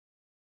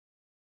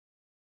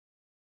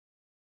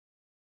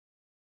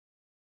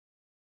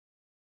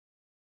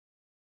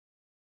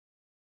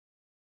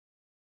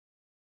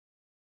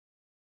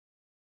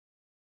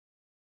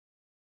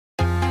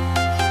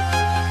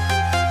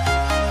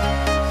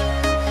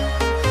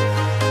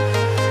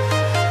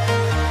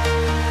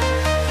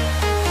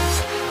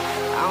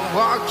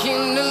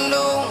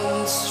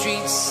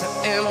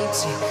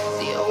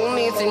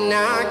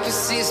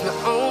sees my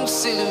own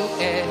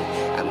silhouette.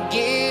 I'm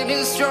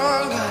getting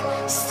stronger,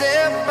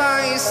 step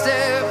by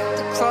step.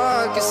 The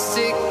clock is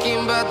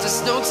ticking, but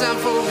there's no time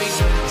for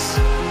regrets.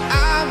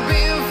 I've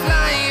been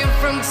flying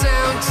from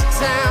town to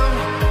town,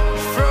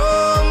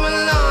 from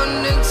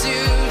London to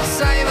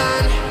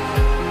Taiwan.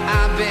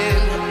 I've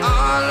been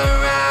all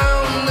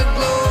around the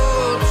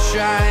globe,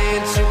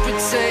 trying to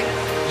protect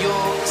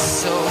your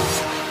soul.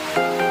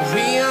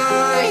 We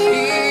are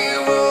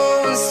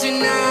heroes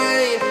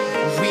tonight.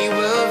 We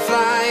will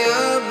fly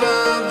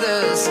above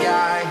the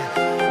sky.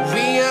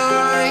 We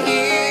are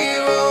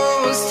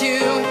heroes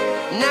tonight.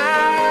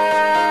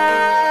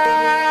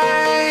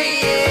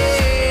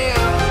 Yeah.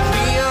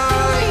 We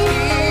are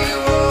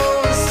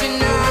heroes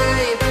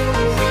tonight.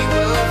 We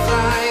will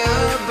fly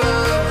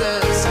above the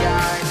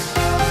sky.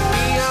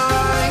 We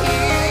are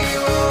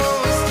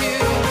heroes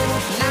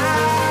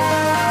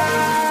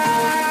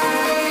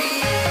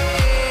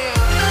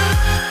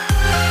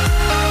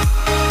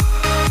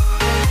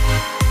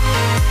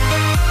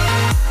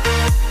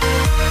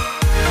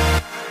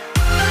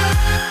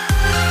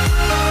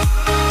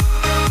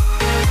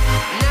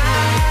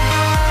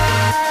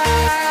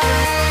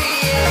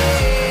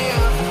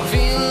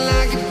Feel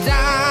like a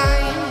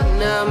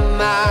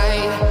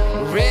dynamite,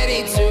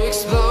 ready to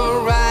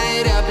explode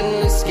right up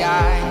in the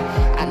sky.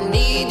 I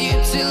need you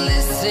to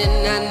listen,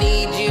 I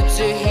need you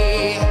to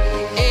hear,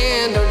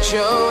 and don't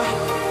show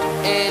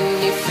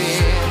any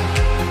fear.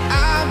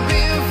 I've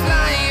been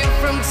flying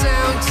from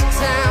town to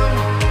town,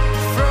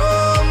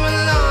 from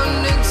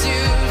London to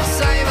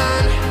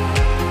Taiwan.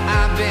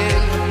 I've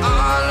been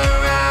all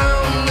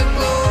around the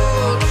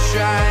globe,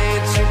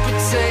 trying to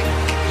protect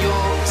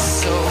your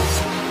soul.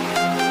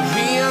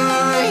 We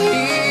are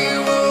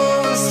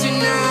heroes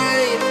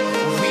tonight.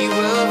 We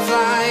will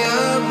fly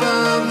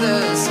above the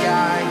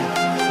sky.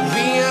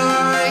 We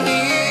are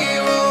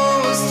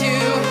heroes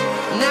tonight.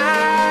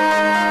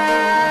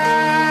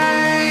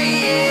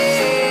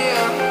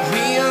 Yeah.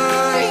 We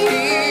are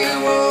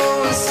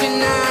heroes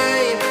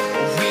tonight.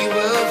 We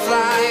will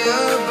fly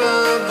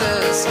above the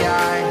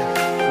sky.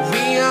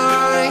 We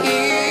are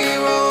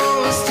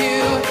heroes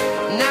tonight.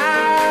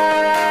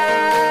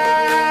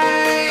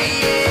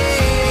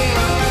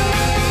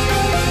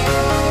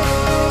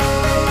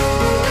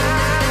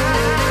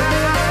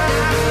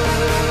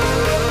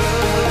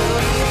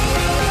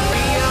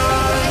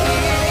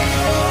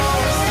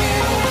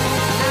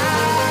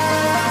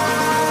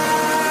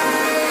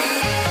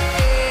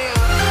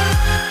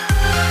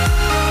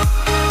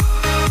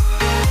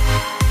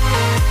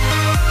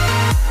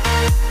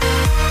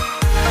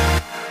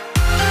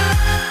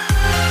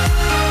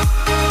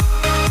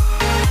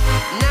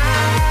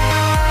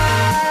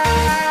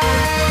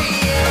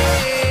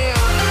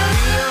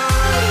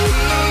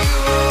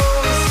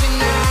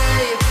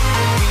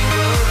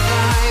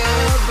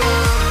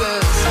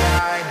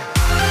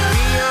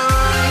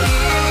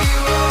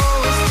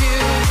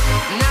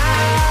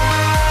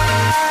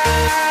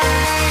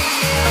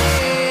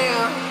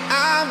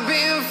 I've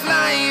been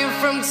flying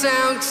from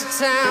town to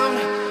town,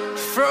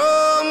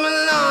 from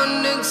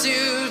London to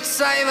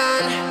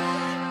Taiwan.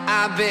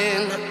 I've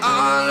been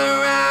all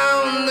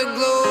around the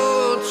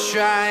globe,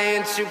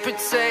 trying to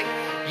protect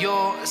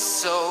your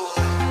soul.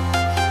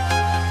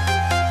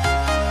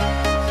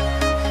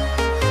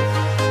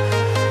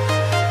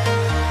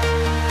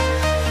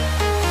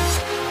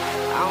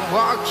 I'm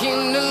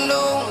walking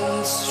alone,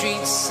 the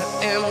streets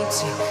are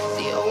empty.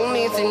 The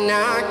only thing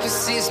I can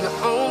see is my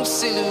own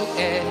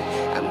silhouette.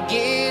 I'm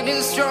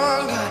getting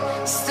stronger,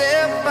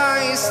 step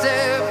by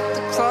step.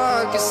 The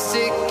clock is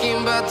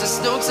ticking, but there's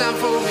no time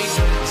for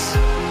regrets.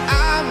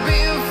 I've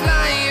been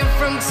flying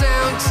from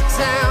town to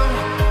town,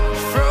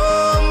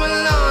 from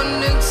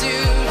London to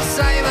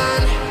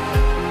Taiwan.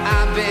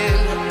 I've been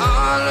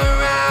all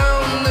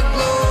around the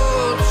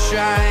globe,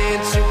 trying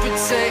to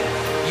protect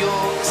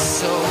your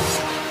soul.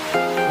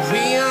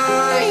 We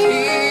are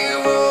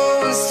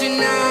heroes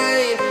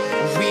tonight.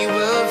 We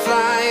will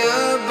fly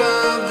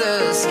above the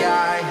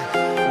sky.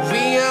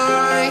 We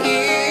are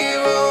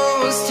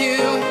heroes tonight.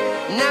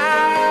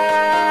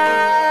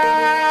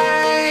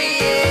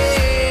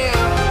 Yeah.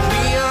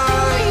 We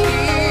are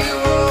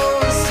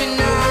heroes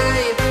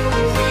tonight.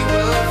 We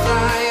will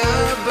fly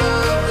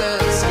above the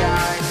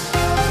sky.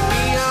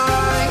 We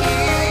are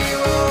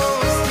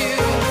heroes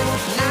tonight.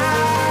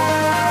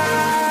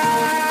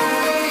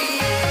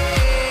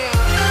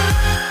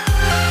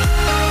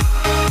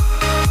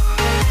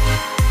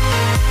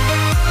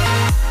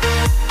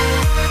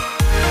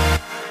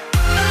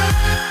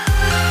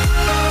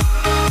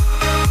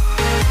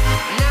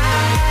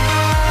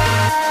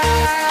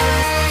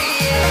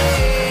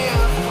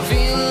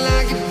 Feel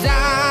like a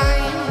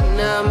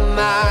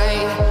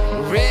dynamite,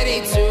 ready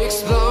to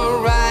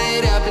explode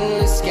right up in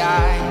the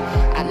sky.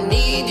 I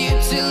need you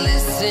to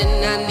listen,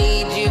 I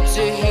need you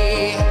to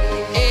hear,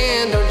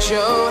 and don't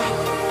show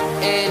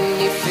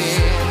any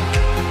fear.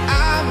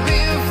 I've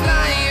been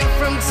flying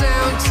from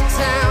town to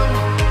town,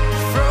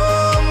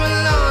 from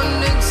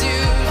London to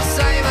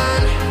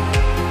Taiwan.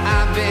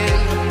 I've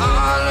been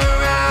all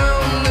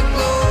around the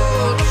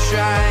globe,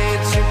 trying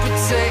to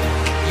protect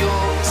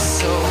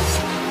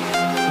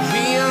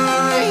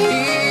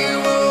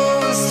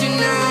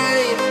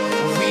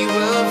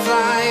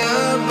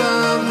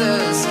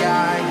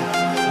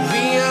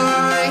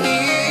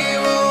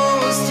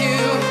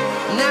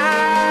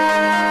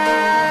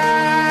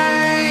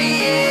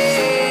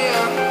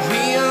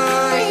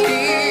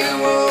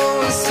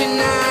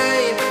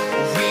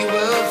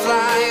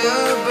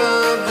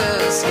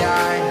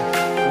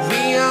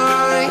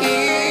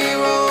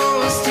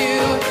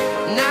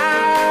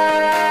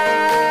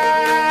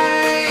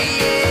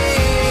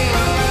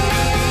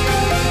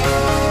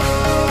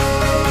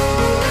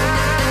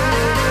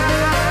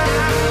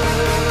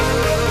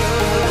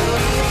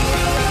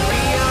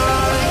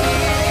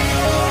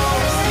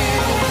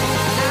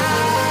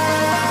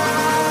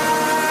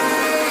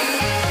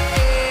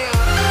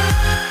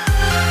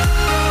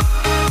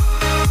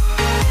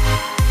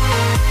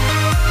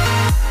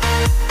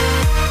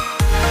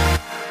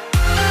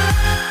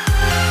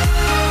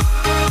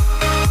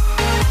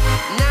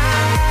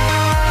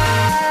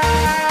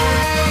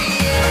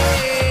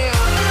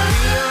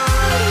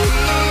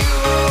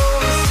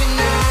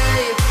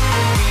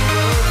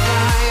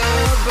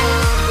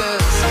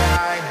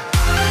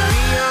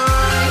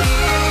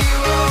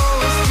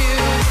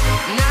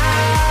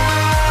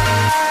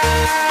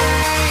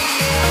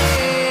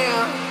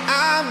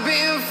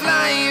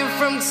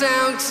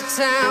town to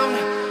town,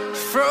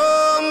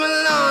 from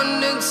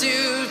London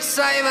to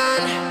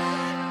Taiwan.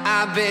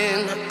 I've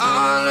been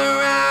all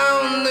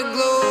around the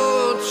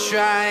globe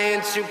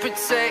trying to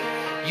protect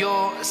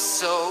your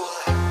soul.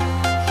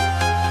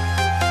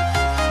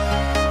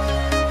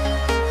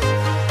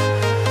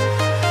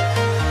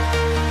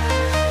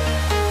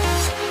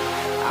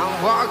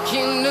 I'm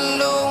walking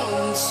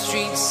alone, the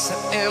streets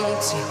are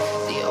empty.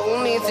 The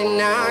only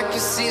thing I can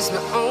see is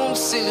my own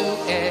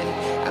silhouette.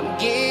 I'm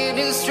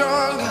getting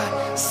stronger,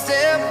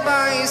 step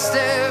by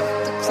step.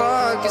 The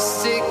clock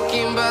is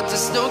ticking, but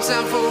there's no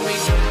time for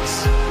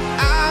regrets.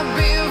 I've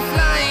been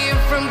flying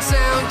from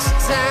town to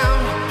town,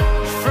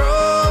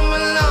 from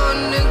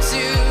London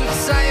to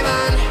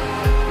Taiwan.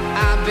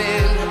 I've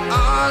been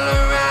all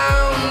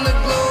around the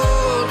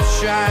globe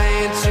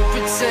trying to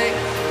protect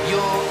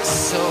your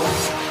soul.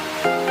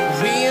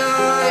 We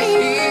are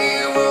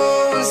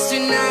heroes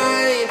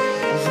tonight.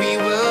 We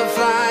will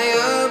fly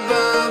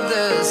above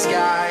the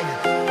sky.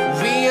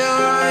 We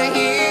are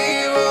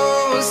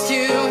heroes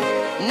tonight.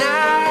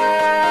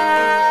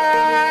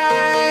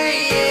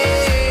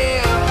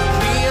 Yeah.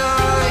 We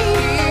are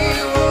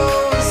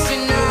heroes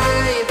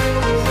tonight.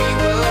 We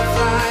will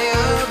fly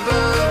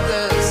above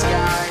the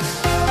sky.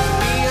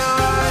 We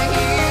are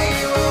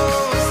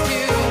heroes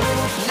tonight.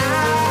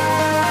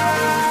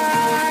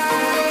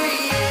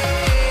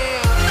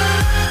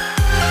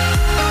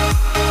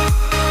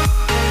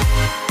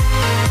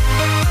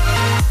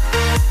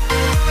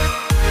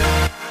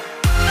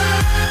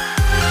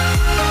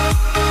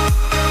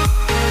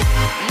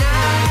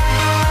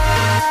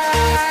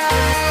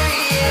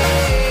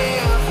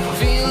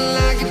 Feeling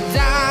like a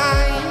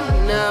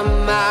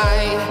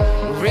dynamite,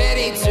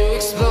 ready to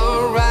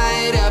explode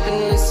right up in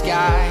the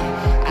sky.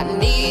 I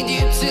need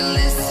you to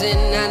listen,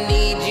 I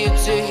need you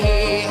to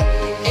hear,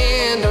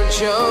 and don't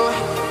show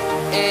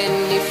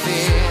any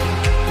fear.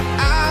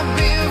 I've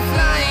been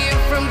flying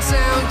from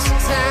town to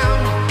town,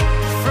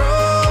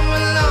 from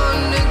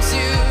London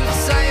to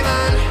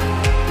Taiwan.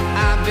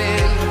 I've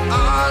been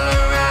all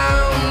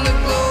around the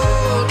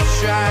globe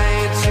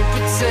trying to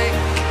protect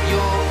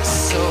your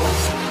soul.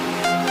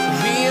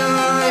 We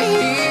are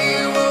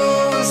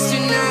heroes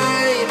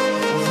tonight.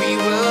 We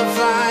will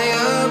fly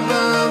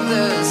above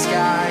the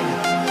sky.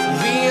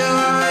 We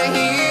are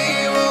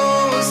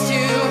heroes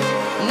tonight.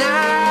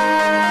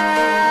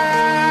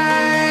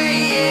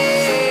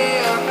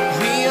 Yeah.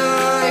 We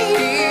are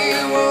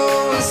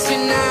heroes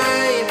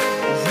tonight.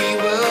 We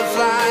will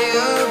fly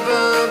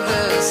above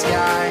the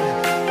sky.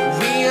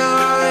 We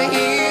are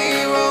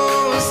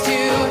heroes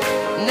tonight.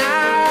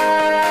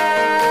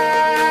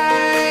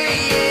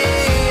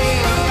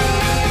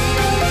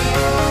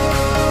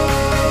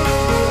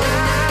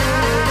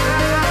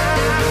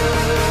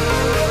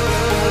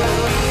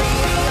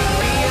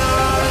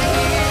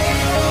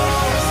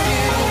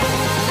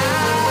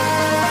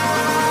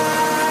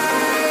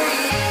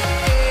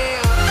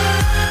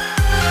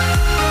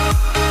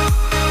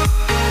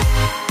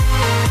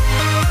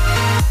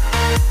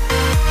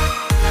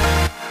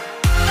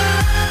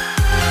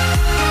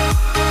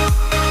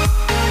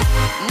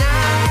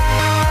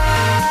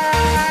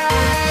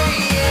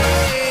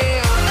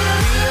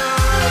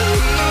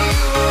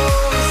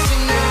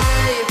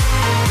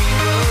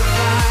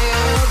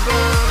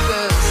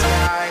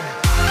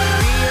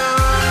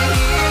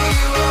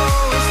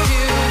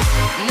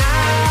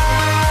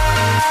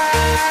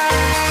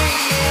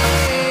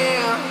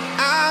 Yeah.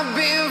 I've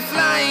been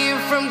flying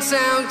from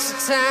town to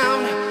town,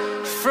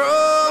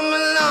 from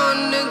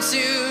London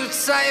to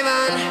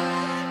Taiwan.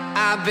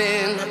 I've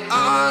been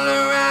all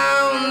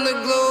around the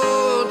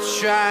globe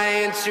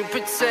trying to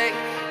protect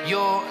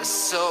your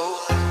soul.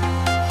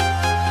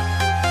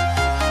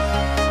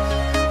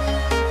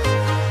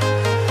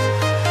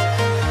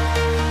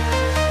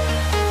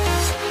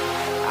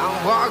 I'm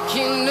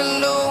walking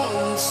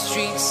alone, the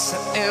streets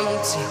are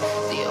empty.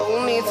 The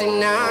only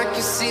thing I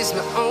can see is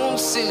my own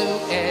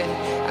silhouette.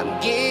 I'm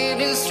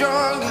getting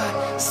stronger,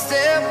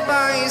 step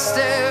by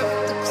step.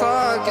 The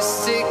clock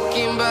is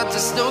ticking, but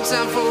there's no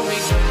time for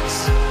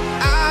regrets.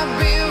 I've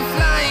been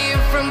flying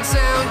from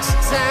town to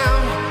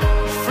town,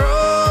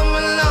 from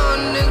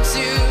London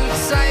to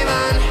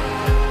Taiwan.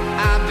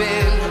 I've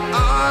been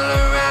all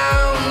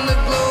around the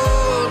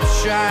globe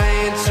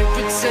trying to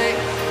protect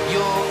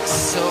your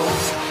soul.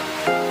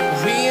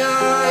 We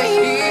are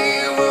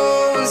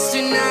heroes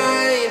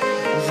tonight.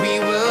 We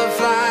will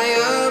fly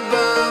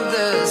above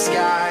the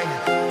sky.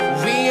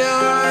 We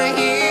are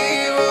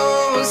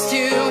heroes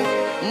tonight.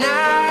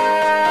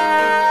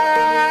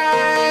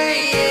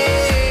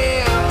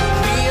 Yeah.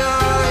 We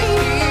are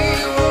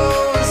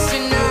heroes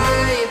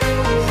tonight.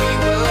 We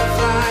will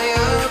fly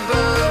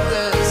above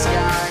the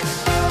sky.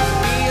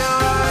 We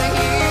are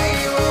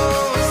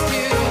heroes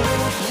tonight.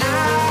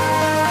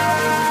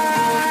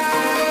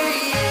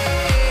 Yeah.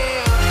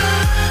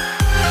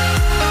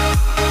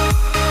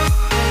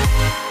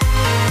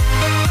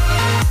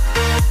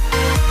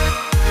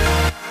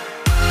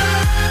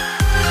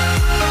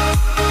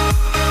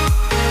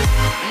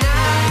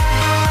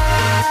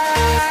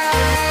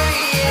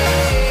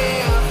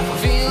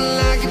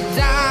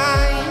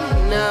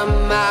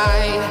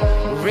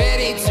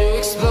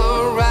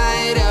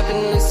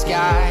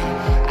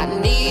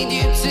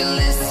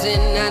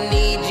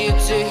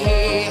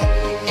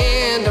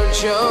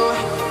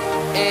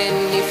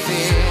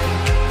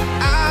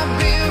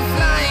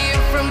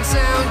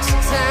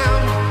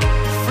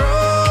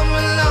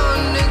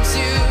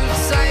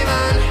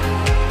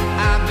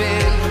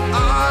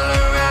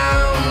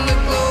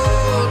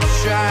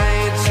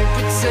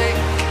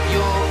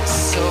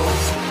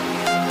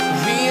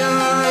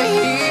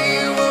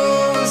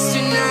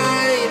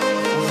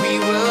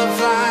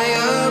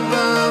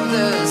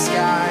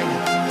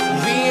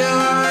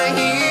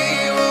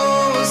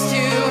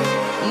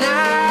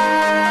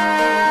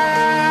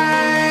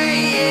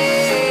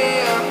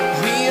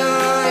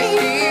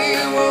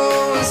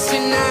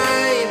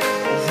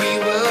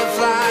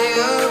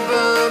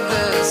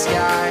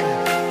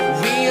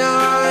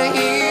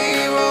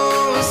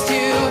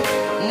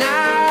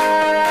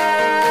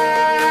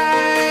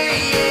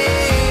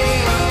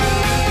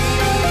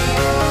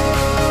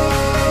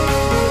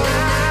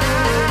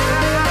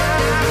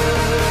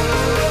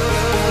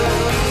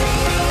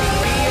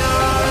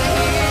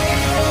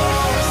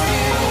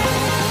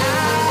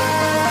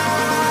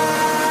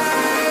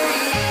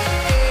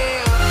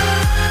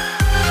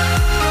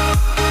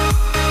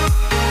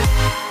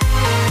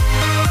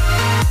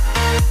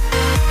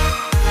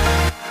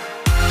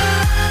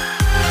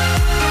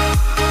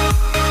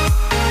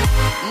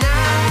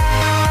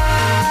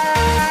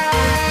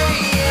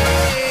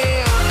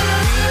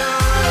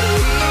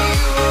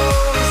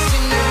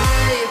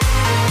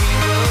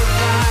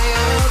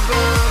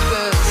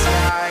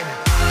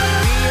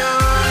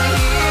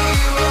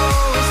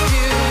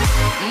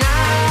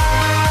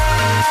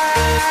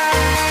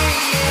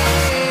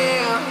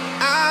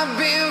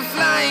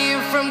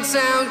 from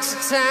town to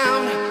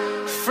town,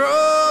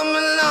 from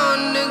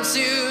London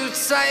to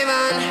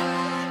Taiwan.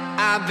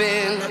 I've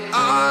been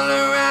all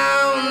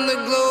around the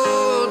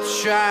globe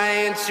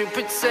trying to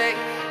protect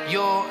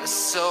your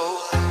soul.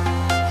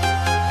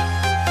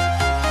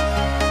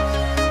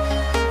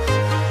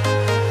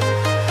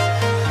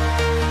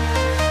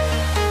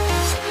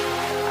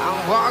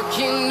 I'm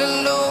walking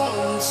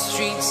alone, the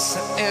streets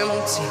are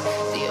empty.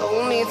 The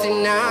only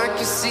thing I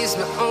can see is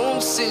my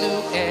own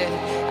silhouette.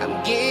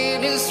 I'm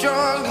getting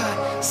stronger,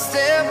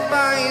 step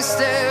by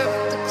step.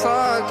 The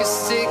clock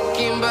is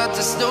ticking, but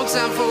there's no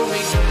time for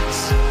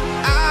regrets.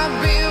 I've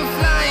been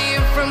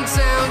flying from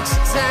town to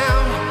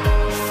town,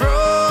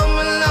 from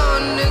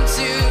London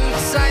to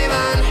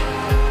Taiwan.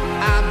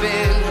 I've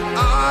been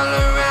all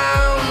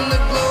around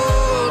the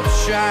globe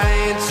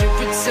trying to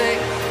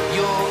protect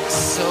your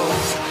soul.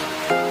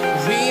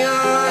 We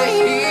are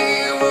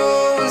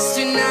heroes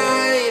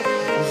tonight.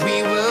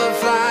 We will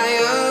fly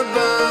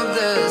above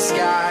the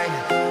sky.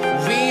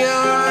 We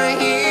are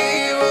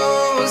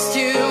heroes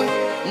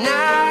tonight.